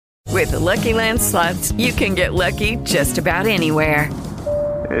With the Lucky Land Slots, you can get lucky just about anywhere.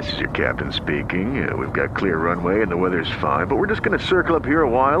 This is your captain speaking. We've got clear runway and the weather's fine, but we're just going to circle up here a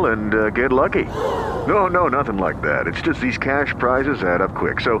while and get lucky. No, nothing like that. It's just these cash prizes add up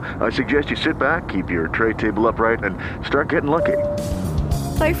quick. So I suggest you sit back, keep your tray table upright, and start getting lucky.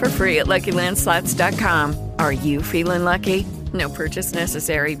 Play for free at LuckyLandSlots.com. Are you feeling lucky? No purchase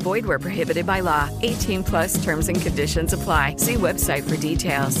necessary. Void where prohibited by law. 18 plus terms and conditions apply. See website for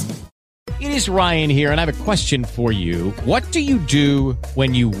details. It is Ryan here, and I have a question for you. What do you do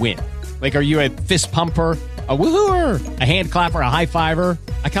when you win? Like, are you a fist pumper, a woohooer, a hand clapper, a high fiver?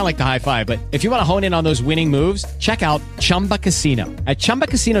 I kind of like the high five, but if you want to hone in on those winning moves, check out Chumba Casino. At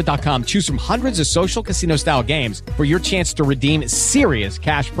ChumbaCasino.com, choose from hundreds of social casino-style games for your chance to redeem serious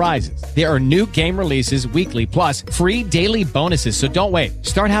cash prizes. There are new game releases weekly, plus free daily bonuses. So don't wait.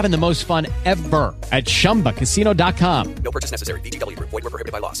 Start having the most fun ever at ChumbaCasino.com. No purchase necessary. VGW. Void where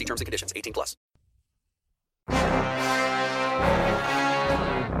prohibited by law. See terms and conditions. 18 plus.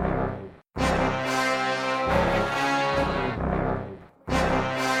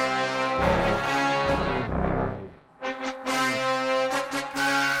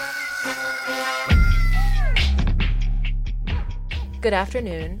 Good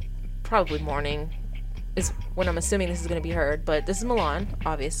afternoon, probably morning is when I'm assuming this is going to be heard, but this is Milon,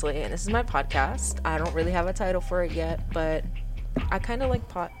 obviously, and this is my podcast. I don't really have a title for it yet, but I kind of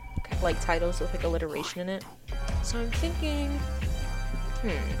like titles with like alliteration in it. So I'm thinking,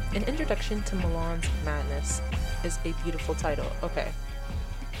 an introduction to Milon's Madness is a beautiful title. Okay.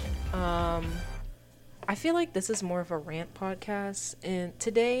 I feel like this is more of a rant podcast, and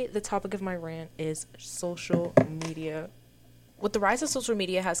today the topic of my rant is social media. With the rise of social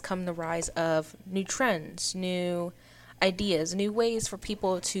media has come the rise of new trends, new ideas, new ways for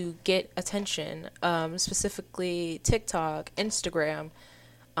people to get attention, specifically TikTok, Instagram.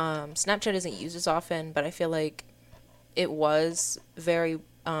 Snapchat isn't used as often, but I feel like it was very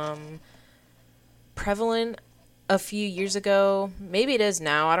prevalent a few years ago. Maybe it is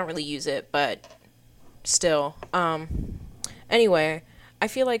now. I don't really use it, but still. Anyway, I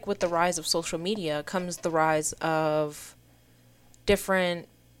feel like with the rise of social media comes the rise of different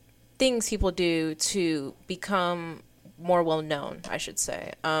things people do to become more well known, I should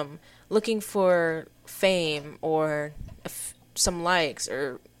say. Looking for fame or some likes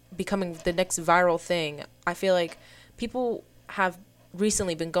or becoming the next viral thing. I feel like people have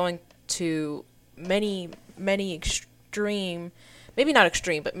recently been going to many extreme, maybe not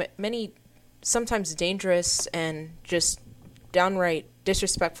extreme, but many sometimes dangerous and just downright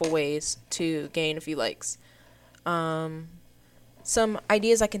disrespectful ways to gain a few likes. Some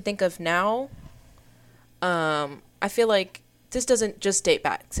ideas I can think of now, I feel like this doesn't just date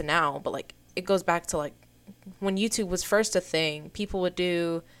back to now, but like it goes back to like when YouTube was first a thing. People would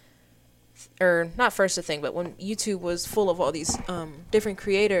do, or not first a thing, but when YouTube was full of all these different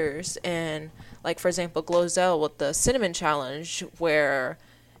creators, and like for example Glozell with the cinnamon challenge, where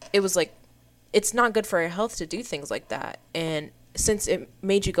it was like it's not good for your health to do things like that, and since it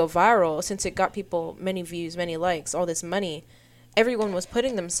made you go viral, since it got people many views, many likes, all this money, everyone was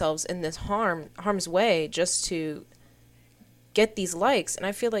putting themselves in this harm's way just to get these likes. And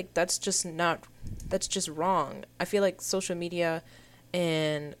I feel like that's just wrong. I feel like social media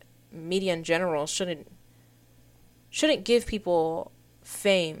and media in general shouldn't give people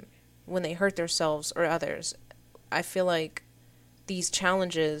fame when they hurt themselves or others. I feel like these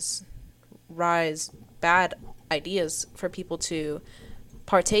challenges rise bad ideas for people to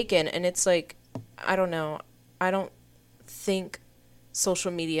partake in, and it's like, I don't know, I don't think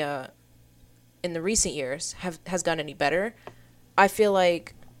social media in the recent years has gotten any better. I feel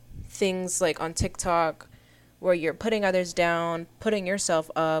like things like on TikTok where you're putting others down, putting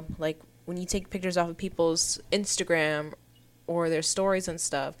yourself up, like when you take pictures off of people's Instagram or their stories and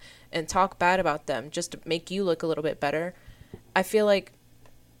stuff and talk bad about them just to make you look a little bit better. I feel like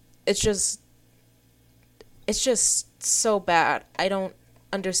it's just so bad. I don't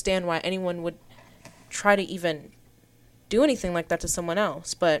understand why anyone would try to even do anything like that to someone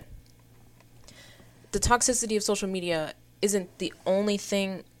else. But the toxicity of social media isn't the only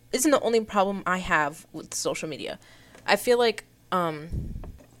problem I have with social media. I feel like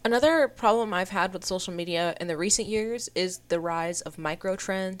another problem I've had with social media in the recent years is the rise of micro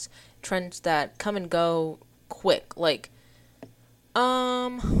trends that come and go quick. Like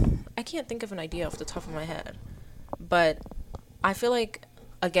I can't think of an idea off the top of my head, but I feel like,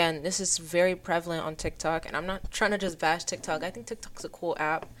 again, this is very prevalent on TikTok, and I'm not trying to just bash TikTok. I think TikTok's a cool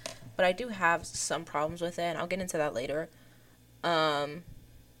app, but I do have some problems with it, and I'll get into that later.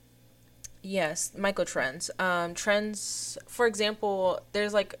 Yes, micro trends. Trends, for example,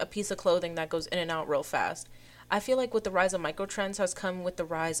 there's like a piece of clothing that goes in and out real fast. I feel like with the rise of micro trends has come with the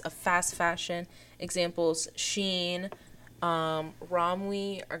rise of fast fashion. Examples, Shein,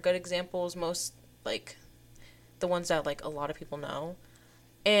 Romwe are good examples. Most like the ones that like a lot of people know.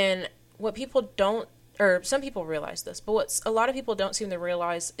 And what people don't, or some people realize this, but what a lot of people don't seem to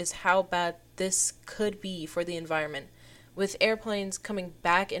realize is how bad this could be for the environment. With airplanes coming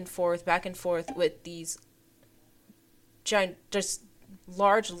back and forth with these giant, just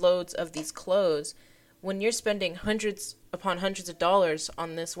large loads of these clothes, when you're spending hundreds upon hundreds of dollars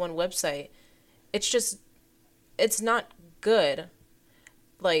on this one website, it's not good.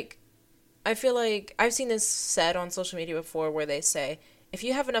 Like, I feel like I've seen this said on social media before where they say, if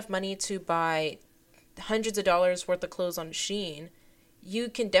you have enough money to buy hundreds of dollars worth of clothes on Shein, you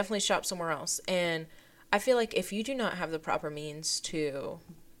can definitely shop somewhere else. And I feel like if you do not have the proper means to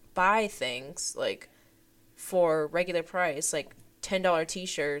buy things like for regular price, like $10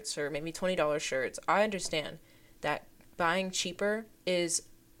 t-shirts or maybe $20 shirts, I understand that buying cheaper is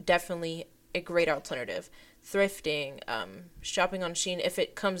definitely a great alternative. Thrifting, shopping on Shein if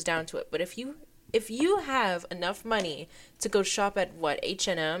it comes down to it. But if you have enough money to go shop at what,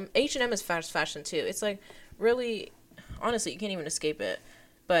 H&M is fast fashion too. It's like, really, honestly, you can't even escape it.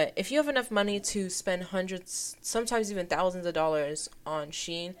 But if you have enough money to spend hundreds, sometimes even thousands of dollars on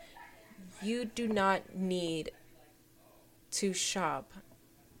Shein, you do not need to shop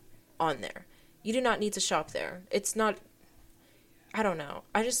on there. You do not need to shop there. It's not, I don't know.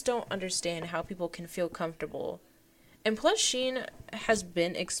 I just don't understand how people can feel comfortable. And plus, Shein has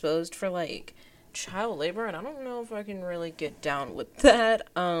been exposed for like child labor, and I don't know if I can really get down with that.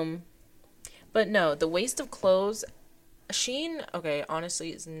 But no, the waste of clothes, Shein, okay,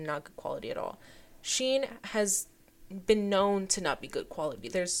 honestly, is not good quality at all. Shein has been known to not be good quality.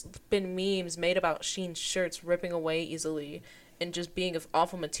 There's been memes made about Shein shirts ripping away easily and just being of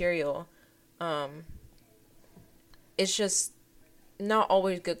awful material. It's just not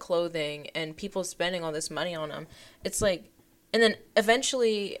always good clothing, and people spending all this money on them. It's like, and then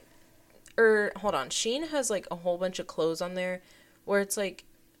eventually, hold on, Shein has like a whole bunch of clothes on there where it's like,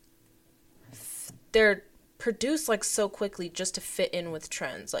 they're produced like so quickly just to fit in with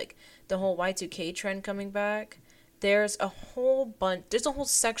trends, like the whole Y2K trend coming back. There's a whole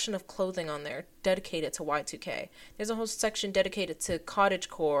section of clothing on there dedicated to Y2K. There's a whole section dedicated to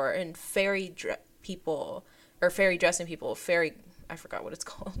cottagecore and fairy dressing people. I forgot what it's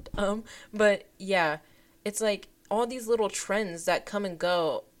called. But yeah, it's like all these little trends that come and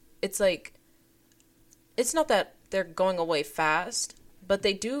go. It's like, it's not that they're going away fast, but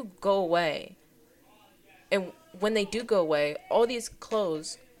they do go away. And when they do go away, all these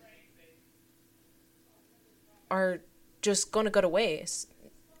clothes are just going to go to waste.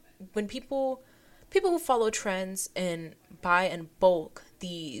 When people who follow trends and buy in bulk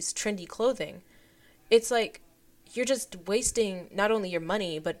these trendy clothing, it's like you're just wasting not only your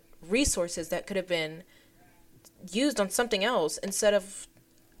money, but resources that could have been used on something else instead of,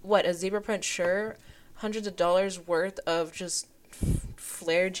 what, a zebra print shirt, hundreds of dollars worth of just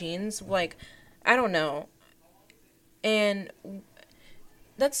flare jeans. Like, I don't know. And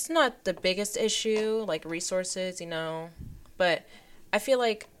that's not the biggest issue, like resources, but I feel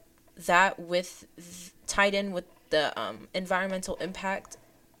like that tied in with the environmental impact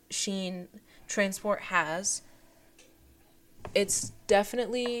Shein transport has, it's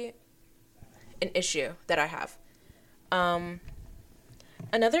definitely an issue that I have.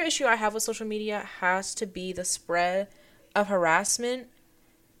 Another issue I have with social media has to be the spread of harassment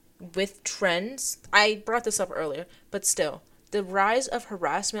with trends. I brought this up earlier, but still, the rise of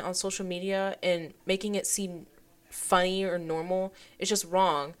harassment on social media and making it seem funny or normal is just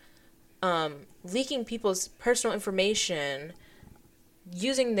wrong. Leaking people's personal information,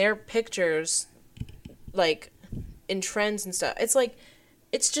 using their pictures, like, in trends and stuff. It's like,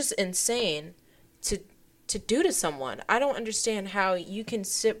 it's just insane to do to someone. I don't understand how you can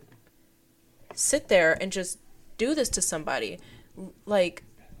sit there and just do this to somebody. Like,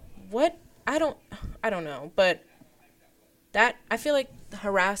 what? I don't know, but that, I feel like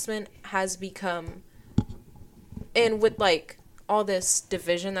harassment has become, and with like all this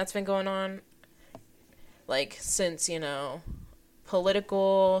division that's been going on, like since,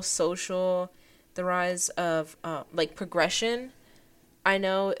 political, social, the rise of like progression, I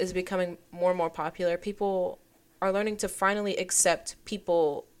know, is becoming more and more popular. People are learning to finally accept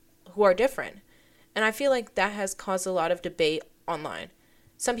people who are different. And I feel like that has caused a lot of debate online.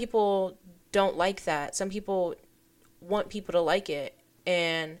 Some people don't like that. Some people want people to like it.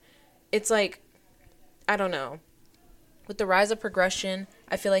 And it's like, I don't know. with the rise of progression,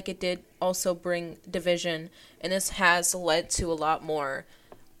 I feel like it did also bring division, and this has led to a lot more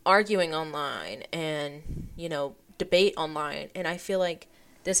arguing online and, debate online. And I feel like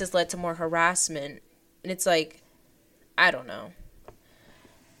this has led to more harassment. And it's like, I don't know.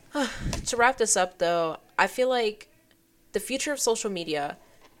 To wrap this up, though, I feel like the future of social media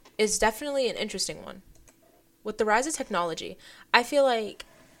is definitely an interesting one. With the rise of technology, I feel like,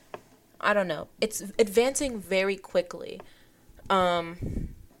 I don't know, it's advancing very quickly.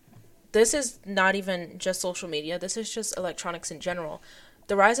 This is not even just social media. This is just electronics in general.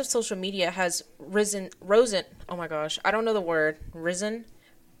 The rise of social media has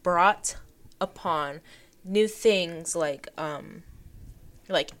brought upon new things like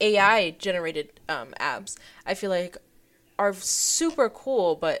AI generated apps. I feel like are super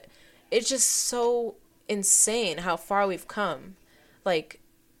cool, but it's just so insane how far we've come. Like,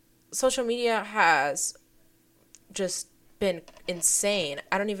 social media has just been insane.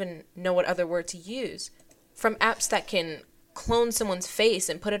 I don't even know what other word to use. From apps that can clone someone's face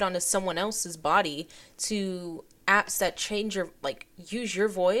and put it onto someone else's body to apps that use your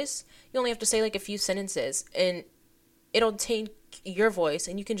voice. You only have to say like a few sentences and it'll take your voice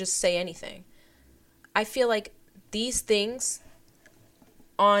and you can just say anything. I feel like these things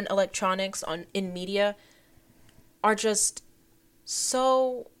on electronics, in media, are just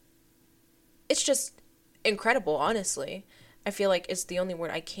so, it's just incredible, honestly. I feel like it's the only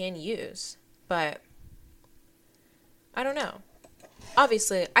word I can use, but I don't know.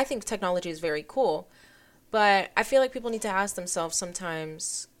 Obviously, I think technology is very cool, but I feel like people need to ask themselves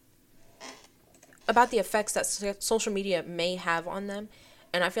sometimes about the effects that social media may have on them.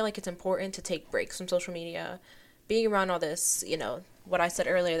 And I feel like it's important to take breaks from social media. Being around all this, what I said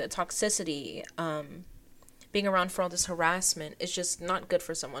earlier, the toxicity, being around for all this harassment is just not good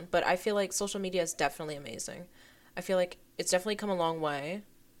for someone. But I feel like social media is definitely amazing. I feel like it's definitely come a long way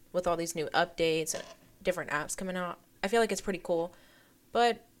with all these new updates and different apps coming out. I feel like it's pretty cool,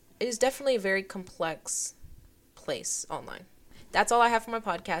 but it is definitely a very complex place online. That's all I have for my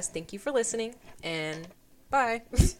podcast. Thank you for listening, and bye.